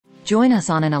Join us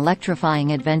on an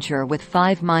electrifying adventure with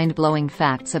 5 mind-blowing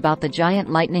facts about the giant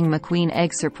Lightning McQueen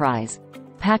Egg Surprise,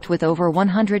 packed with over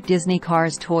 100 Disney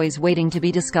Cars toys waiting to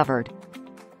be discovered.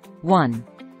 1.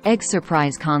 Egg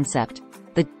Surprise Concept.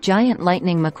 The giant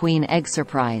Lightning McQueen Egg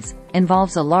Surprise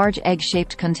involves a large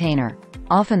egg-shaped container,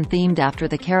 often themed after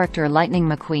the character Lightning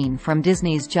McQueen from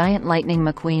Disney's Giant Lightning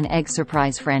McQueen Egg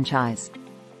Surprise franchise.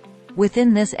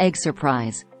 Within this egg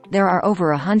surprise, there are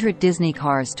over 100 Disney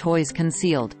Cars toys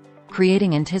concealed,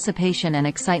 creating anticipation and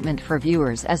excitement for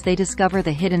viewers as they discover the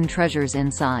hidden treasures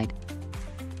inside.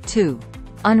 2.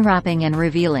 Unwrapping and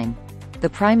revealing. The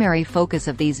primary focus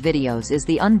of these videos is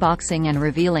the unboxing and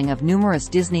revealing of numerous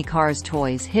Disney Cars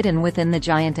toys hidden within the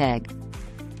giant egg.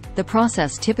 The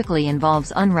process typically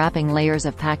involves unwrapping layers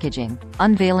of packaging,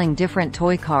 unveiling different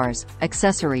toy cars,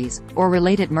 accessories, or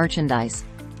related merchandise,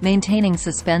 maintaining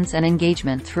suspense and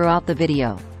engagement throughout the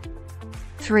video.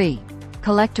 3.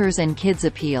 Collectors and kids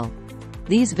appeal.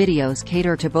 These videos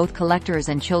cater to both collectors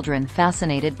and children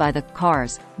fascinated by the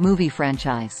Cars movie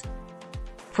franchise.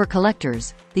 For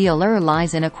collectors, the allure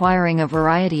lies in acquiring a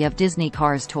variety of Disney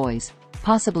Cars toys,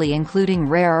 possibly including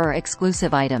rare or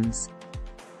exclusive items.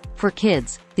 For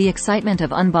kids, the excitement of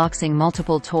unboxing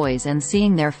multiple toys and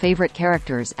seeing their favorite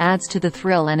characters adds to the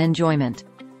thrill and enjoyment.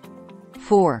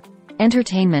 4.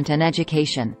 Entertainment and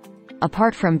education.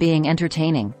 Apart from being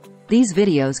entertaining, these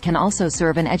videos can also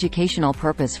serve an educational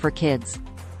purpose for kids.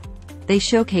 They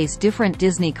showcase different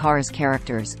Disney Cars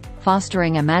characters,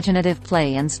 fostering imaginative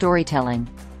play and storytelling.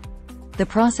 The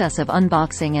process of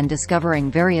unboxing and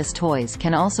discovering various toys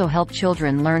can also help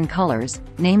children learn colors,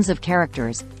 names of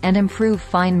characters, and improve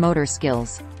fine motor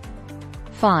skills.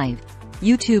 5.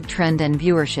 YouTube trend and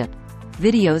viewership.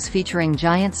 Videos featuring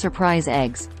giant surprise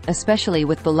eggs, especially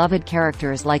with beloved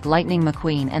characters like Lightning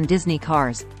McQueen and Disney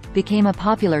Cars, became a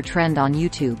popular trend on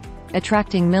YouTube,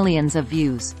 attracting millions of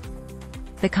views.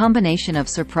 The combination of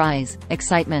surprise,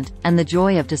 excitement, and the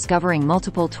joy of discovering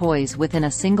multiple toys within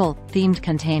a single, themed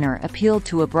container appealed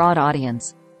to a broad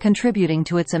audience, contributing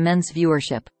to its immense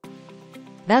viewership.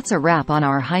 That's a wrap on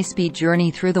our high-speed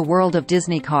journey through the world of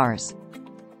Disney Cars.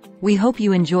 We hope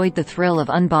you enjoyed the thrill of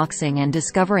unboxing and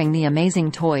discovering the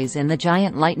amazing toys in the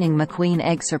giant Lightning McQueen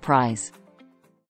Egg Surprise.